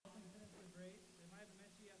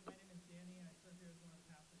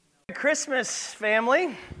Christmas,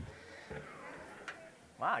 family.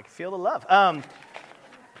 Wow, I can feel the love.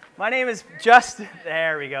 My name is Justin.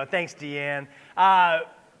 There we go. Thanks, Deanne.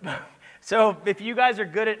 So if you guys are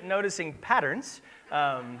good at noticing patterns,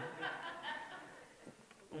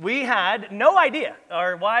 we had no idea.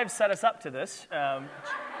 Our wives set us up to this. And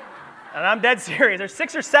I'm dead serious. There's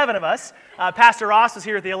 6 or 7 of us. Pastor Ross was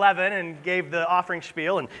here at the 11 and gave the offering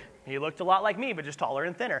spiel, and he looked a lot like me, but just taller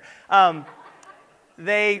and thinner.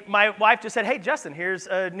 My wife just said, "Hey, Justin, here's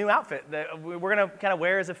a new outfit that we're going to kind of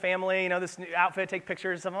wear as a family. You know, this new outfit, take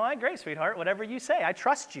pictures." I'm like, "Great, sweetheart, whatever you say. I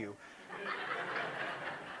trust you."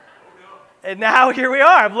 And now here we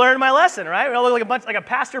are. I've learned my lesson, right? We all look like a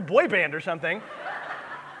pastor boy band or something.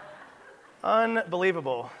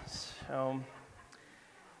 Unbelievable. So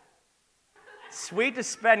sweet to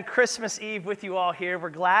spend Christmas Eve with you all here. We're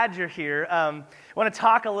glad you're here. I want to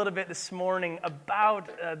talk a little bit this morning about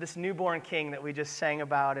this newborn king that we just sang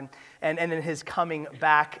about and then his coming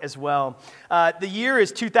back as well. The year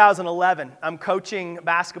is 2011. I'm coaching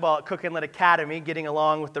basketball at Cook Inlet Academy, getting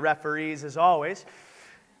along with the referees as always.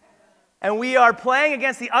 And we are playing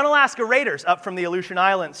against the Unalaska Raiders up from the Aleutian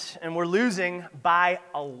Islands, and we're losing by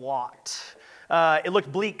a lot. It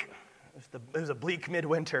looked bleak. It was a bleak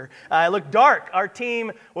midwinter. It looked dark. Our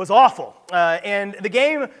team was awful. And the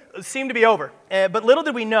game seemed to be over. But little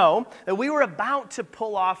did we know that we were about to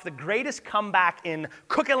pull off the greatest comeback in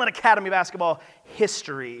Cook Inlet Academy basketball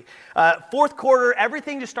history. Fourth quarter,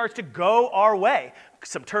 everything just starts to go our way.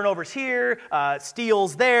 Some turnovers here,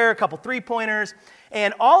 steals there, a couple three-pointers.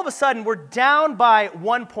 And all of a sudden, we're down by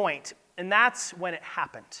 1 point. And that's when it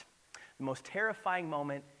happened. The most terrifying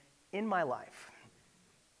moment in my life.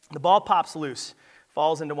 The ball pops loose,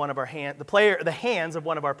 falls into one of our the hands of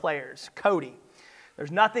one of our players, Cody.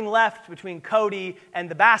 There's nothing left between Cody and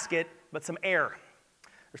the basket but some air.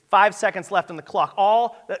 There's 5 seconds left on the clock.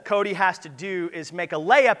 All that Cody has to do is make a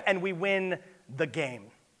layup, and we win the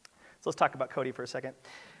game. So let's talk about Cody for a second.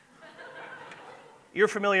 You're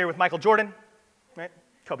familiar with Michael Jordan, right?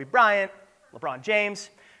 Kobe Bryant, LeBron James.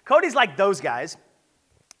 Cody's like those guys,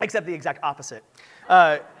 except the exact opposite.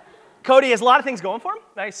 Cody has a lot of things going for him.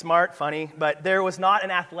 Nice, smart, funny, but there was not an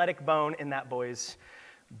athletic bone in that boy's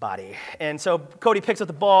body. And so Cody picks up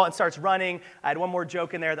the ball and starts running. I had one more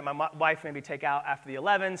joke in there that my wife made me take out after the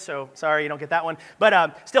 11, so sorry you don't get that one.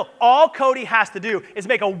 But still, all Cody has to do is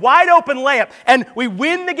make a wide open layup, and we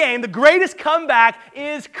win the game. The greatest comeback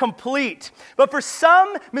is complete. But for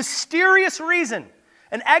some mysterious reason,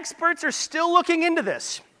 and experts are still looking into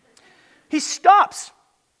this, he stops.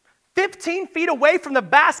 15 feet away from the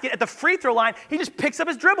basket at the free throw line, he just picks up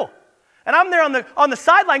his dribble. And I'm there on the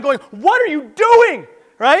sideline going, "What are you doing?"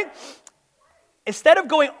 Right? Instead of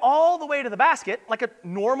going all the way to the basket like a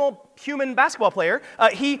normal human basketball player,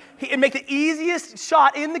 he make the easiest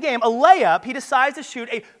shot in the game, a layup. He decides to shoot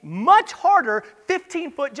a much harder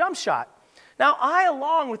 15-foot jump shot. Now, I,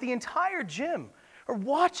 along with the entire gym, are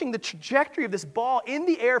watching the trajectory of this ball in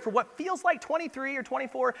the air for what feels like 23 or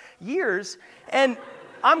 24 years, and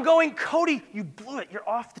I'm going, "Cody, you blew it. You're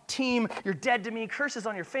off the team. You're dead to me. Curses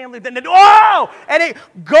on your family." Then, oh! And it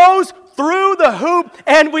goes through the hoop,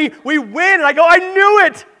 and we win. And I go, "I knew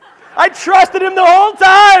it. I trusted him the whole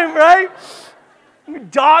time," right? We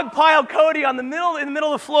dogpile Cody in the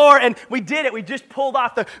middle of the floor, and we did it. We just pulled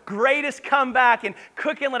off the greatest comeback in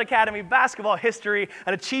Cook Inlet Academy basketball history,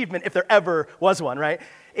 an achievement if there ever was one, right?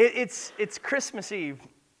 It's Christmas Eve,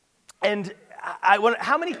 and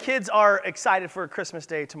how many kids are excited for Christmas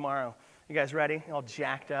Day tomorrow? You guys ready? All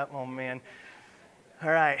jacked up? Oh, man.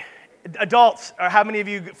 All right. Adults, how many of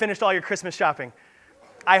you finished all your Christmas shopping?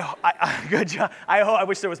 Good job. I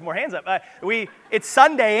wish there was more hands up. It's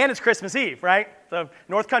Sunday and it's Christmas Eve, right? So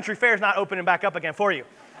North Country Fair is not opening back up again for you.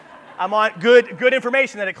 I'm on good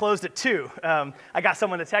information that it closed at 2. I got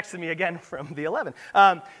someone that texted me again from the 11.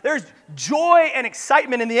 There's joy and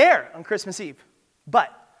excitement in the air on Christmas Eve.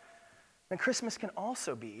 But then Christmas can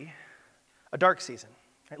also be a dark season,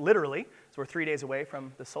 right? Literally, so we're 3 days away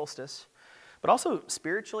from the solstice, but also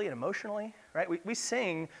spiritually and emotionally, right? We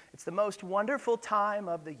sing, it's the most wonderful time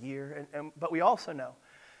of the year, but we also know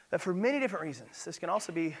that for many different reasons, this can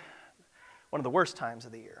also be one of the worst times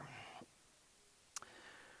of the year.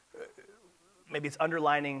 Maybe it's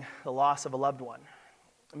underlining the loss of a loved one.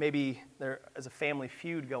 Maybe there is a family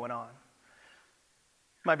feud going on.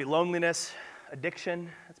 It might be loneliness, addiction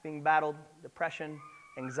that's being battled, depression,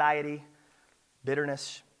 anxiety,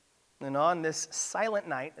 bitterness. And on this silent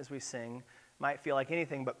night, as we sing, might feel like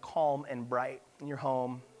anything but calm and bright in your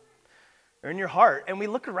home, or in your heart, and we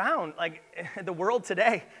look around like the world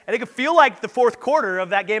today, and it can feel like the fourth quarter of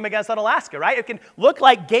that game against Alaska, right? It can look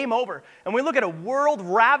like game over. And we look at a world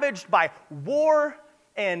ravaged by war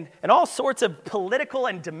and all sorts of political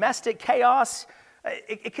and domestic chaos.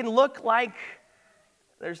 It can look like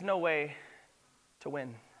there's no way to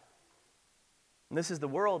win. And this is the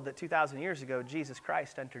world that 2,000 years ago Jesus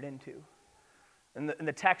Christ entered into. And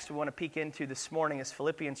the text we want to peek into this morning is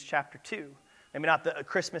Philippians chapter 2. Maybe not the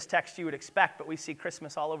Christmas text you would expect, but we see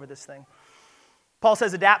Christmas all over this thing. Paul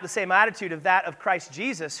says, adapt the same attitude of that of Christ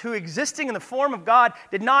Jesus, who existing in the form of God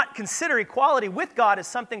did not consider equality with God as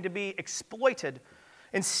something to be exploited.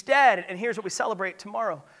 Instead, and here's what we celebrate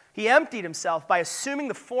tomorrow, he emptied himself by assuming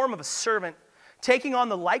the form of a servant, taking on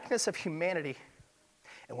the likeness of humanity.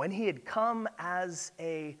 And when he had come as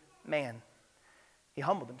a man, he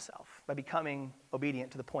humbled himself by becoming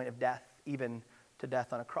obedient to the point of death, even to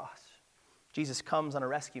death on a cross. Jesus comes on a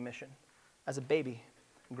rescue mission as a baby,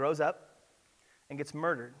 grows up, and gets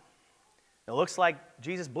murdered. It looks like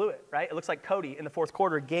Jesus blew it, right? It looks like Cody in the fourth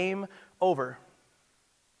quarter, game over.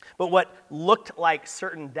 But what looked like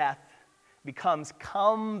certain death becomes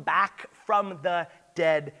come back from the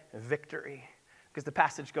dead victory. Because the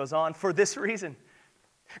passage goes on, for this reason,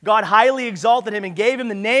 God highly exalted him and gave him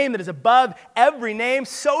the name that is above every name,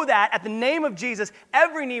 so that at the name of Jesus,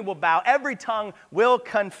 every knee will bow, every tongue will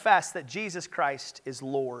confess that Jesus Christ is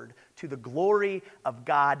Lord, to the glory of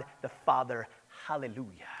God the Father. Hallelujah.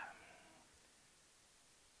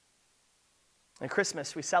 At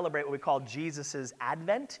Christmas, we celebrate what we call Jesus'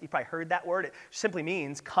 Advent. You probably heard that word. It simply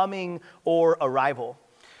means coming or arrival.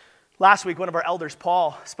 Last week, one of our elders,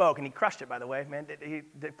 Paul, spoke, and he crushed it, by the way. Man,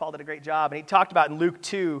 Paul did a great job. And he talked about in Luke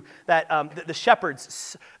 2 that the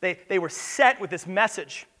shepherds, they were sent with this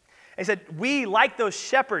message. And he said, we, like those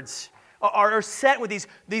shepherds, are sent with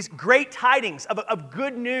these great tidings of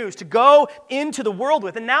good news to go into the world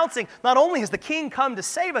with, announcing not only has the king come to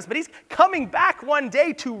save us, but he's coming back one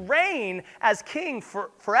day to reign as king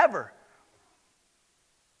forever.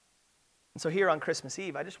 And so here on Christmas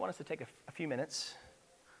Eve, I just want us to take a few minutes.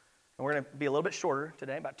 And we're going to be a little bit shorter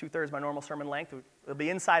today, about 2/3 my normal sermon length. It'll be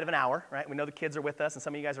inside of an hour, right? We know the kids are with us, and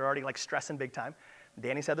some of you guys are already like stressing big time.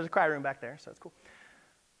 Danny said there's a cry room back there, so that's cool.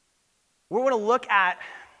 We're going to look at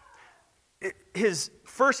his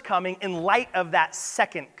first coming in light of that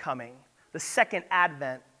second coming, the second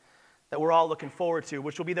advent that we're all looking forward to,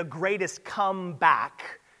 which will be the greatest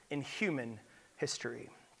comeback in human history.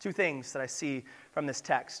 Two things that I see from this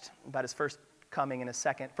text about his first coming in a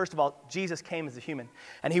second. First of all, Jesus came as a human,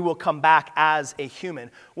 and he will come back as a human.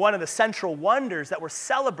 One of the central wonders that we're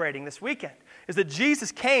celebrating this weekend is that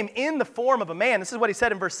Jesus came in the form of a man. This is what he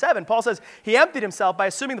said in verse 7. Paul says, he emptied himself by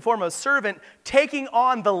assuming the form of a servant, taking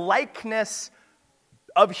on the likeness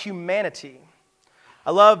of humanity.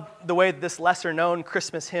 I love the way this lesser-known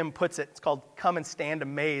Christmas hymn puts it. It's called Come and Stand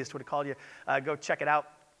Amazed, what it called you. Go check it out.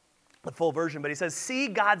 The full version, but he says, see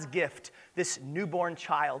God's gift, this newborn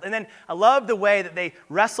child. And then I love the way that they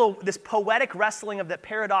wrestle, this poetic wrestling of that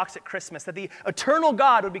paradox at Christmas, that the eternal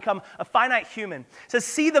God would become a finite human. It says,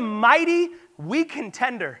 see the mighty, weak and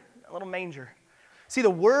tender, a little manger. See the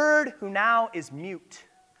Word who now is mute.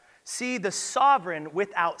 See the sovereign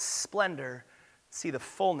without splendor. See the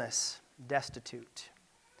fullness destitute.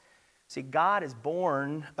 See, God is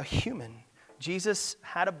born a human. Jesus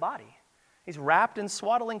had a body. He's wrapped in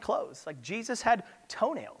swaddling clothes. Like Jesus had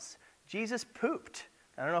toenails. Jesus pooped.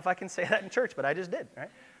 I don't know if I can say that in church, but I just did, right?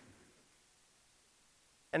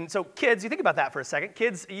 And so kids, you think about that for a second.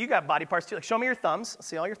 Kids, you got body parts too. Like show me your thumbs. Let's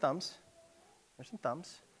see all your thumbs. There's some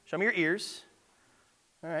thumbs. Show me your ears.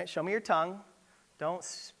 All right, show me your tongue. Don't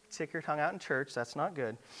stick your tongue out in church. That's not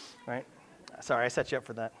good, right? Sorry, I set you up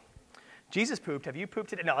for that. Jesus pooped. Have you pooped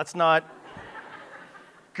today? No, let's not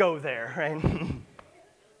go there, right?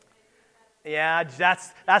 Yeah,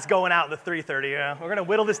 that's going out in the 3:30. Yeah. We're going to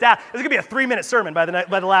whittle this down. This is going to be a 3-minute sermon by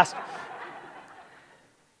the last.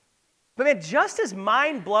 But man, just as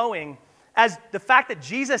mind-blowing as the fact that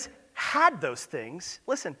Jesus had those things,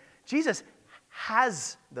 listen, Jesus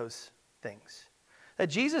has those things. That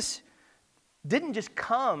Jesus didn't just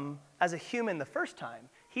come as a human the first time.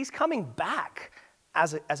 He's coming back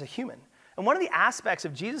as a human. And one of the aspects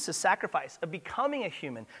of Jesus' sacrifice, of becoming a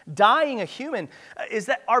human, dying a human, is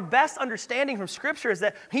that our best understanding from Scripture is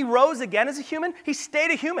that he rose again as a human, he stayed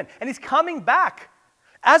a human, and he's coming back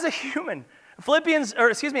as a human.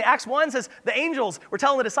 Acts 1 says the angels were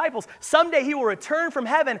telling the disciples, someday he will return from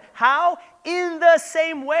heaven. How? In the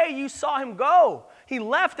same way you saw him go. He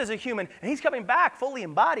left as a human, and he's coming back fully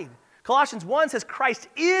embodied. Colossians 1 says Christ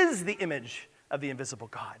is the image of the invisible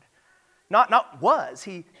God. Not was,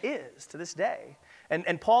 he is to this day.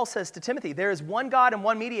 And Paul says to Timothy, there is one God and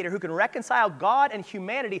one mediator who can reconcile God and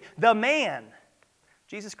humanity, the man,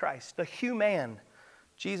 Jesus Christ, the human,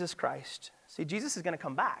 Jesus Christ. See, Jesus is going to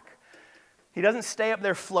come back. He doesn't stay up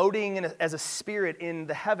there floating as a spirit in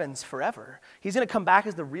the heavens forever. He's going to come back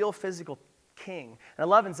as the real physical king. And I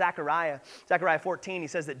love in Zechariah 14, he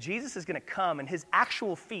says that Jesus is going to come and his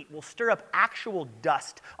actual feet will stir up actual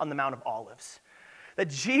dust on the Mount of Olives. That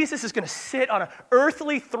Jesus is going to sit on an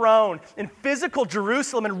earthly throne in physical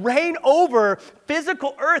Jerusalem and reign over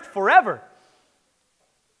physical earth forever.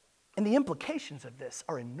 And the implications of this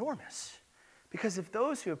are enormous. Because if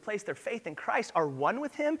those who have placed their faith in Christ are one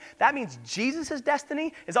with him, that means Jesus'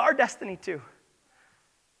 destiny is our destiny too.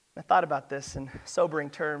 I thought about this in sobering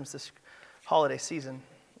terms this holiday season.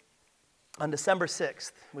 On December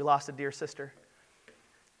 6th, we lost a dear sister.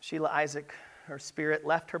 Sheila Isaac, her spirit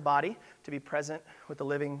left her body to be present with the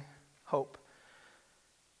living hope.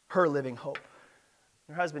 Her living hope.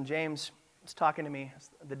 Her husband, James, was talking to me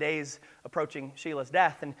the days approaching Sheila's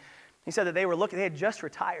death, and he said that they had just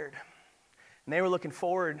retired. And they were looking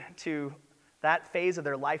forward to that phase of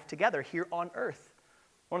their life together here on earth.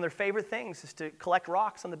 One of their favorite things is to collect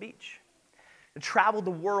rocks on the beach, to travel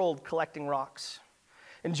the world collecting rocks,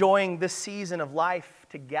 enjoying this season of life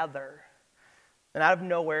together. And out of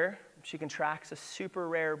nowhere, she contracts a super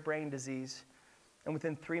rare brain disease, and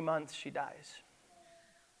within 3 months, she dies.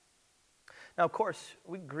 Now, of course,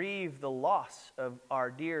 we grieve the loss of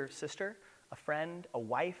our dear sister, a friend, a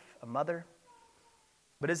wife, a mother.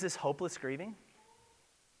 But is this hopeless grieving?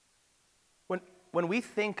 When we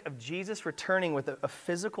think of Jesus returning with a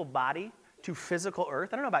physical body to physical earth,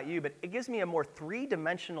 I don't know about you, but it gives me a more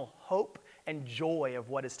three-dimensional hope and joy of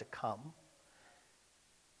what is to come.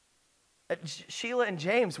 Sheila and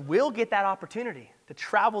James will get that opportunity to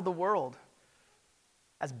travel the world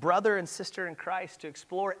as brother and sister in Christ, to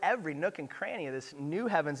explore every nook and cranny of this new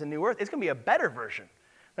heavens and new earth. It's going to be a better version.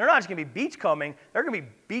 They're not just going to be beachcombing, they're going to be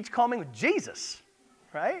beachcombing with Jesus.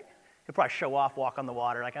 Right? He'll probably show off, walk on the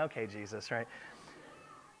water, like, okay, Jesus, right?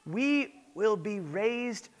 We will be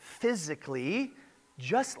raised physically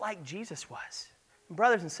just like Jesus was. And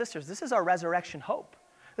brothers and sisters, this is our resurrection hope.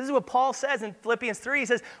 This is what Paul says in Philippians 3. He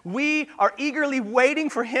says, we are eagerly waiting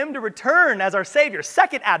for him to return as our Savior,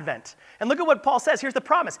 second advent. And look at what Paul says. Here's the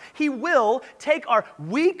promise. He will take our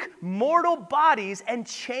weak, mortal bodies and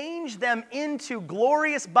change them into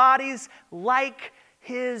glorious bodies like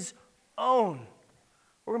his own.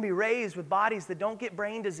 We're going to be raised with bodies that don't get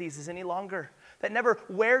brain diseases any longer, that never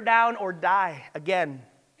wear down or die again.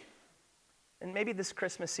 And maybe this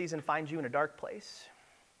Christmas season finds you in a dark place.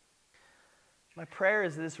 My prayer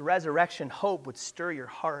is that this resurrection hope would stir your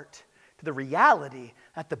heart to the reality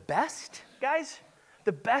that the best, guys,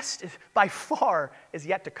 the best by far is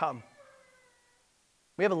yet to come.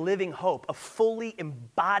 We have a living hope, a fully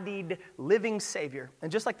embodied living Savior. And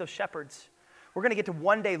just like those shepherds, we're going to get to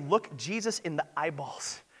one day look Jesus in the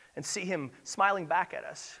eyeballs and see him smiling back at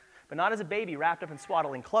us. But not as a baby wrapped up in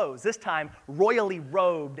swaddling clothes, this time royally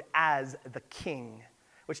robed as the king.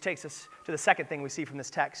 Which takes us to the second thing we see from this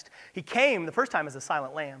text. He came the first time as a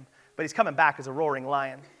silent lamb, but he's coming back as a roaring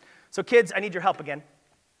lion. So kids, I need your help again.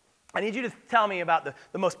 I need you to tell me about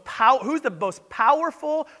who's the most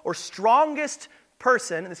powerful or strongest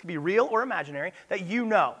person, and this could be real or imaginary, that you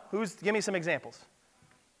know. Give me some examples.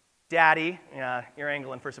 Daddy. Yeah, you're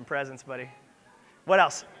angling for some presents, buddy. What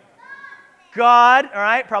else? God. All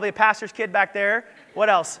right, probably a pastor's kid back there. What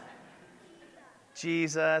else?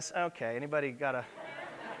 Jesus. Okay, anybody got a...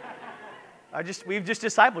 We've just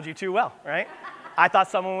discipled you too well, right? I thought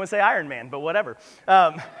someone would say Iron Man, but whatever.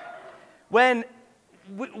 When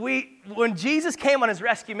Jesus came on his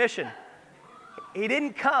rescue mission, he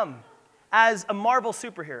didn't come as a Marvel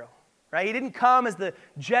superhero, right? He didn't come as the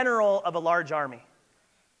general of a large army.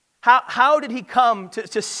 How did he come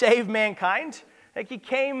to save mankind? Like, he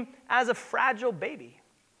came as a fragile baby.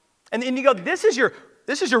 And you go, this is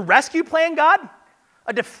your rescue plan, God?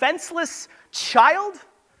 A defenseless child?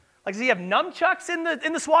 Like, does he have nunchucks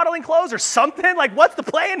in the swaddling clothes or something? Like, what's the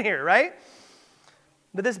plan here, right?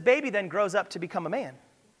 But this baby then grows up to become a man.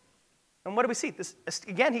 And what do we see?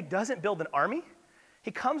 Again, he doesn't build an army.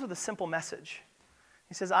 He comes with a simple message.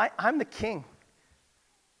 He says, I'm the king.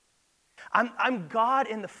 I'm God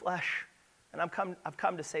in the flesh, and I've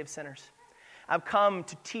come to save sinners. I've come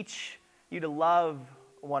to teach you to love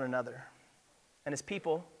one another. And his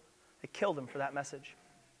people, they killed him for that message.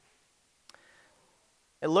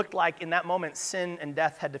 It looked like in that moment, sin and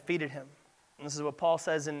death had defeated him. And this is what Paul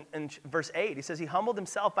says in verse 8. He says, he humbled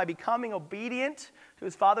himself by becoming obedient to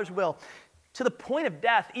his Father's will, to the point of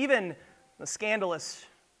death, even the scandalous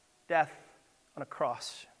death on a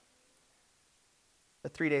cross.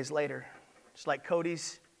 But 3 days later, just like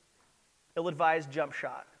Cody's ill-advised jump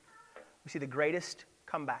shot, we see the greatest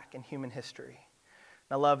comeback in human history.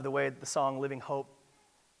 And I love the way the song Living Hope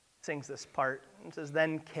sings this part. It says,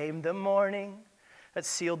 then came the morning that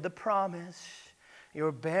sealed the promise.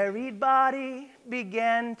 Your buried body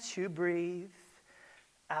began to breathe.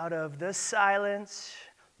 Out of the silence,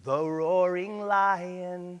 the roaring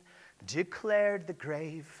lion declared the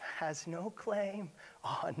grave has no claim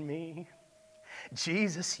on me.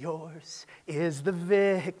 Jesus, yours is the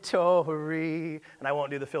victory. And I won't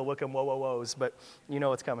do the Phil Wickham whoa, whoa, whoas, but you know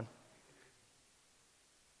what's coming.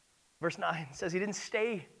 Verse 9 says he didn't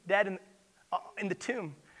stay dead in the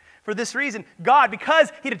tomb. For this reason, God,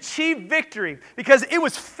 because he'd achieved victory, because it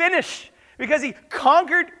was finished, because he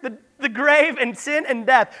conquered the grave and sin and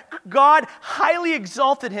death, God highly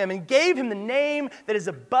exalted him and gave him the name that is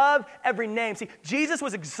above every name. See, Jesus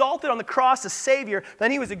was exalted on the cross as Savior, then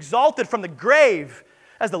he was exalted from the grave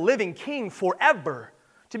as the living King forever.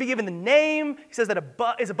 To be given the name, he says, that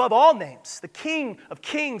is above all names, the King of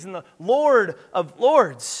kings and the Lord of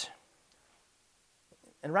lords.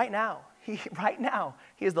 And right now, he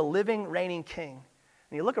is the living, reigning King.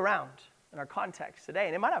 And you look around in our context today,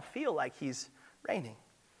 and it might not feel like he's reigning.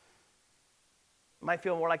 It might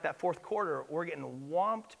feel more like that fourth quarter, we're getting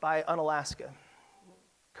whomped by Unalaska.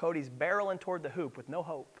 Cody's barreling toward the hoop with no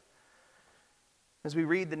hope. As we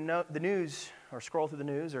read the news, or scroll through the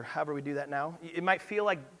news, or however we do that now, it might feel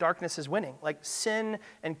like darkness is winning, like sin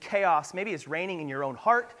and chaos maybe is reigning in your own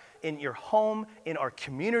heart, in your home, in our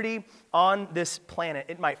community, on this planet.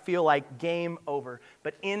 It might feel like game over.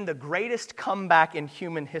 But in the greatest comeback in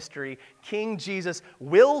human history, King Jesus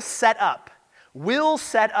will set up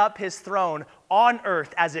his throne on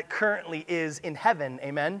earth as it currently is in heaven.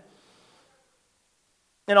 Amen?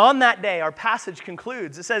 And on that day, our passage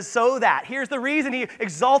concludes. It says, so that, here's the reason he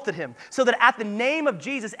exalted him, so that at the name of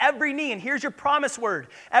Jesus, every knee, and here's your promise word,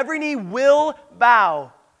 every knee will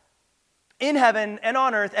bow in heaven and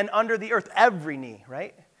on earth and under the earth. Every knee,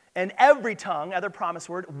 right? And every tongue, other promise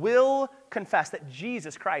word, will confess that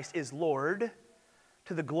Jesus Christ is Lord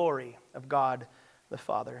to the glory of God the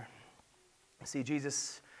Father. See,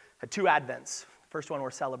 Jesus had two advents. First one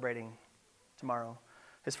we're celebrating tomorrow.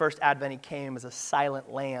 His first advent, he came as a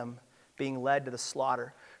silent lamb being led to the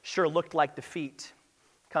slaughter. Sure looked like defeat.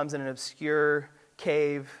 Comes in an obscure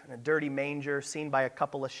cave, in a dirty manger, seen by a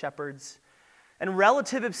couple of shepherds. And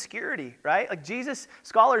relative obscurity, right? Like Jesus,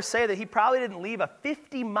 scholars say that he probably didn't leave a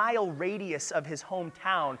 50-mile radius of his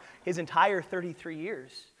hometown his entire 33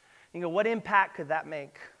 years. You go, what impact could that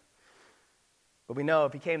make? But we know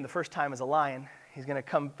if he came the first time as a lion, he's going to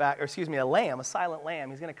come back, a lamb, a silent lamb.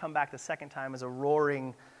 He's going to come back the second time as a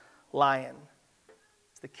roaring lion.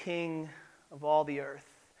 It's the King of all the earth,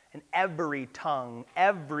 and every tongue,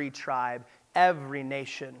 every tribe, every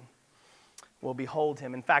nation will behold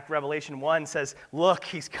him. In fact, Revelation 1 says, look,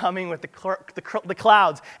 he's coming with the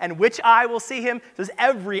clouds, and which eye will see him? It says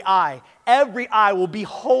every eye will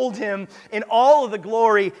behold him in all of the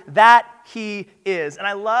glory that he is. And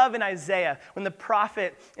I love in Isaiah when the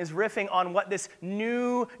prophet is riffing on what this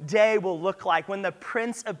new day will look like, when the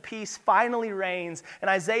Prince of Peace finally reigns. In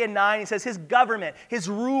Isaiah 9, he says his government, his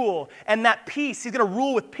rule, and that peace, he's going to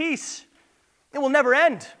rule with peace. It will never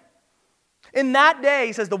end. In that day,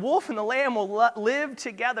 he says, the wolf and the lamb will live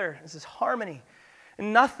together. This is harmony.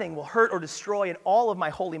 And nothing will hurt or destroy in all of my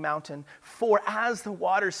holy mountain. For as the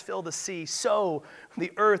waters fill the sea, so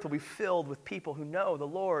the earth will be filled with people who know the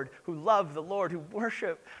Lord, who love the Lord, who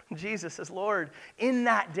worship Jesus as Lord. In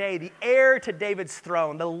that day, the heir to David's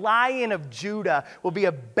throne, the Lion of Judah, will be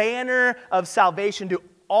a banner of salvation to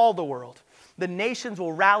all the world. The nations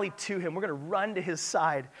will rally to him. We're going to run to his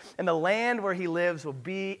side. And the land where he lives will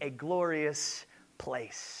be a glorious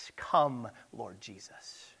place. Come, Lord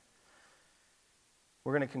Jesus.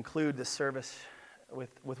 We're going to conclude this service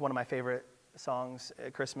with one of my favorite songs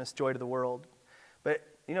at Christmas, Joy to the World. But,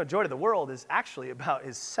 you know, Joy to the World is actually about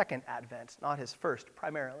his second advent, not his first,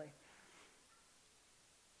 primarily.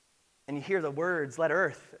 And you hear the words, let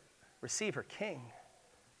earth receive her king.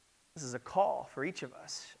 This is a call for each of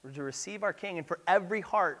us to receive our King and for every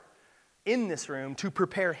heart in this room to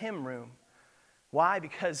prepare him room. Why?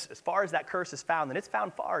 Because as far as that curse is found, and it's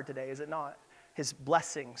found far today, is it not? His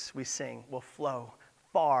blessings, we sing, will flow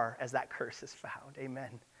far as that curse is found. Amen.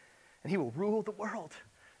 And he will rule the world.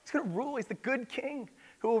 He's going to rule. He's the good King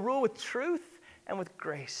who will rule with truth and with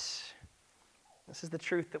grace. This is the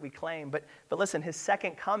truth that we claim. But listen, his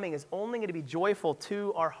second coming is only going to be joyful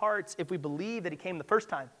to our hearts if we believe that he came the first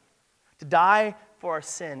time to die for our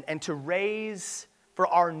sin and to raise for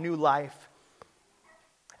our new life.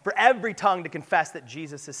 for every tongue to confess that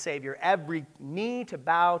Jesus is Savior, every knee to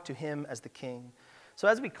bow to him as the King. So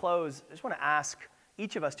as we close, I just want to ask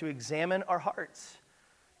each of us to examine our hearts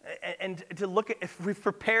and to look at if we've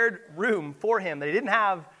prepared room for him that he didn't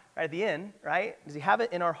have right at the end, right? Does he have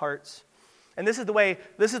it in our hearts? And this is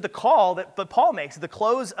the call that Paul makes at the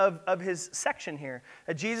close of his section here.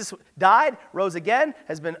 That Jesus died, rose again,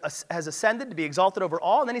 has ascended to be exalted over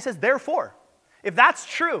all. And then he says, therefore, if that's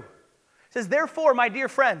true, he says, therefore, my dear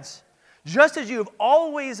friends, just as you have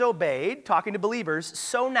always obeyed, talking to believers,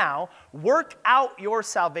 so now work out your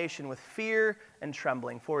salvation with fear and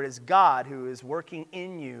trembling. For it is God who is working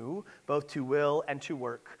in you both to will and to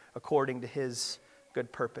work according to his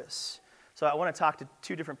good purpose. So I want to talk to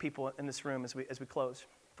two different people in this room as we close.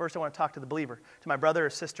 First, I want to talk to the believer, to my brother or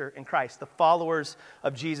sister in Christ, the followers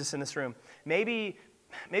of Jesus in this room. Maybe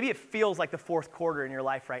it feels like the fourth quarter in your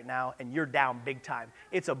life right now, and you're down big time.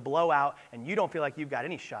 It's a blowout, and you don't feel like you've got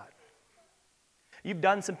any shot. You've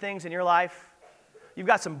done some things in your life. You've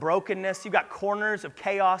got some brokenness. You've got corners of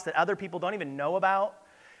chaos that other people don't even know about.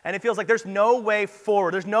 And it feels like there's no way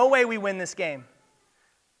forward. There's no way we win this game.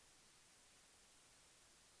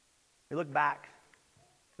 We look back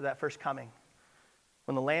to that first coming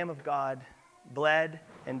when the Lamb of God bled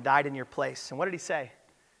and died in your place. And what did he say?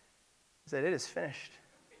 He said, it is finished.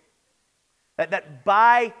 That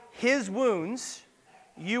by his wounds,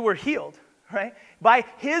 you were healed, right? By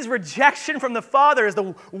his rejection from the Father, as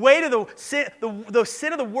the weight of the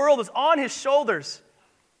sin of the world was on his shoulders.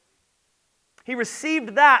 He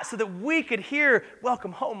received that so that we could hear,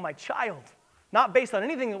 welcome home, my child. Not based on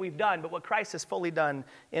anything that we've done, but what Christ has fully done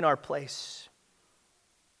in our place.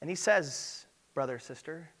 And he says, brother,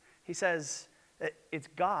 sister, he says that it's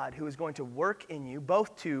God who is going to work in you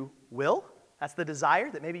both to will, that's the desire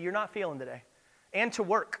that maybe you're not feeling today, and to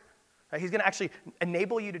work. Right? He's going to actually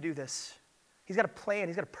enable you to do this. He's got a plan.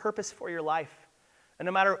 He's got a purpose for your life. And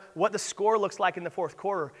no matter what the score looks like in the fourth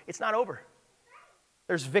quarter, it's not over.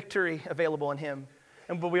 There's victory available in him.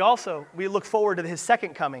 But we look forward to his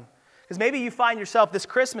second coming. Because maybe you find yourself this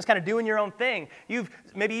Christmas kind of doing your own thing. You've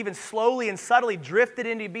maybe even slowly and subtly drifted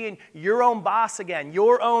into being your own boss again,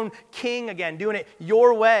 your own king again, doing it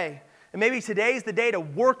your way. And maybe today's the day to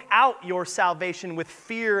work out your salvation with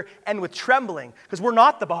fear and with trembling. Because we're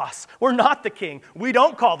not the boss. We're not the king. We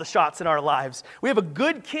don't call the shots in our lives. We have a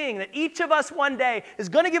good king that each of us one day is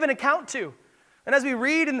going to give an account to. And as we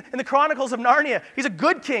read in the Chronicles of Narnia, he's a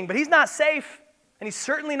good king, but he's not safe. And he's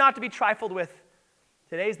certainly not to be trifled with.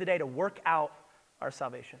 Today's the day to work out our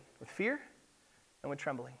salvation with fear and with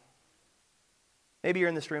trembling. Maybe you're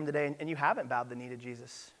in this room today and you haven't bowed the knee to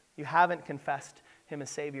Jesus. You haven't confessed him as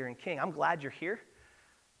Savior and King. I'm glad you're here.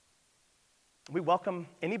 We welcome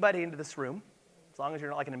anybody into this room, as long as you're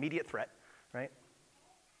not like an immediate threat, right?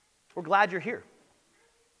 We're glad you're here.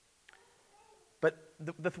 But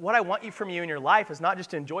what I want you from you in your life is not just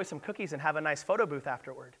to enjoy some cookies and have a nice photo booth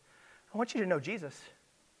afterward. I want you to know Jesus.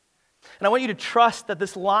 And I want you to trust that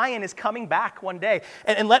this lion is coming back one day.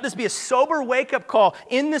 And let this be a sober wake-up call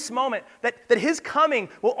in this moment that his coming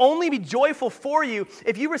will only be joyful for you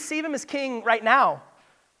if you receive him as king right now.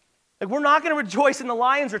 Like, we're not going to rejoice in the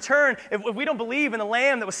lion's return if we don't believe in the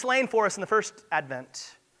lamb that was slain for us in the first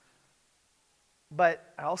advent.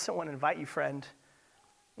 But I also want to invite you, friend,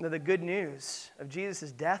 into the good news of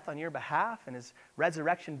Jesus' death on your behalf and his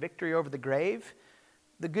resurrection victory over the grave.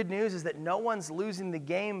 The good news is that no one's losing the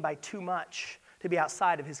game by too much to be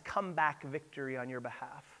outside of his comeback victory on your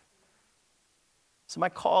behalf. So my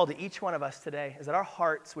call to each one of us today is that our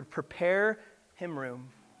hearts would prepare him room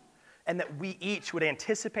and that we each would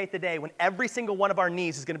anticipate the day when every single one of our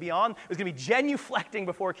knees is going to be genuflecting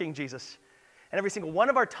before King Jesus. And every single one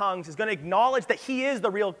of our tongues is going to acknowledge that he is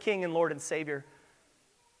the real King and Lord and Savior.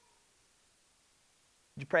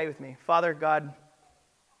 Would you pray with me? Father God,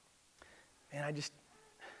 man,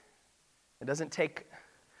 it doesn't take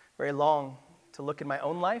very long to look in my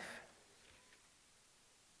own life,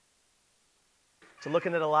 to look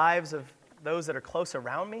into the lives of those that are close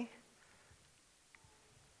around me.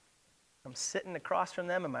 I'm sitting across from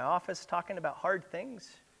them in my office talking about hard things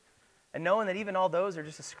and knowing that even all those are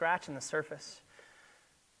just a scratch on the surface.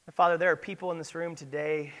 And Father, there are people in this room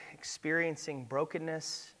today experiencing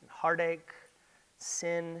brokenness, heartache,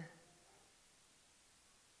 sin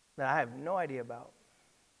that I have no idea about.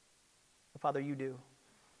 Father, you do.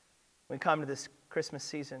 When we come to this Christmas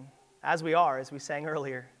season, as we sang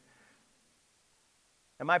earlier,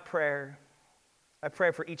 and I pray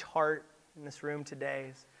for each heart in this room today,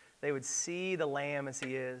 is they would see the Lamb as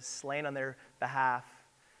he is, slain on their behalf,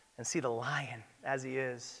 and see the Lion as he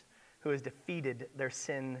is, who has defeated their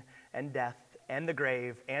sin and death and the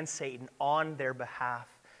grave and Satan on their behalf.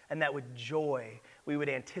 and that with joy we would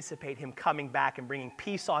anticipate him coming back and bringing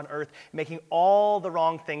peace on earth, making all the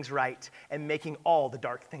wrong things right, and making all the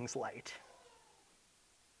dark things light.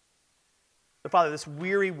 But Father, this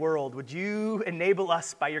weary world, would you enable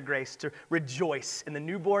us by your grace to rejoice in the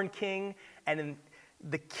newborn King and in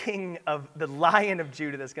the King of the Lion of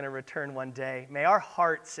Judah that's going to return one day. May our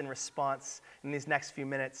hearts in response in these next few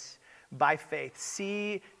minutes, by faith,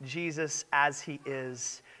 see Jesus as he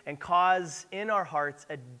is and cause in our hearts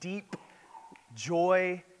a deep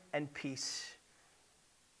joy and peace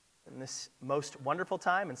in this most wonderful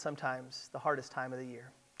time and sometimes the hardest time of the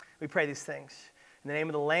year. We pray these things in the name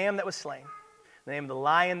of the Lamb that was slain, in the name of the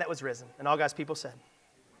Lion that was risen. And all God's people said,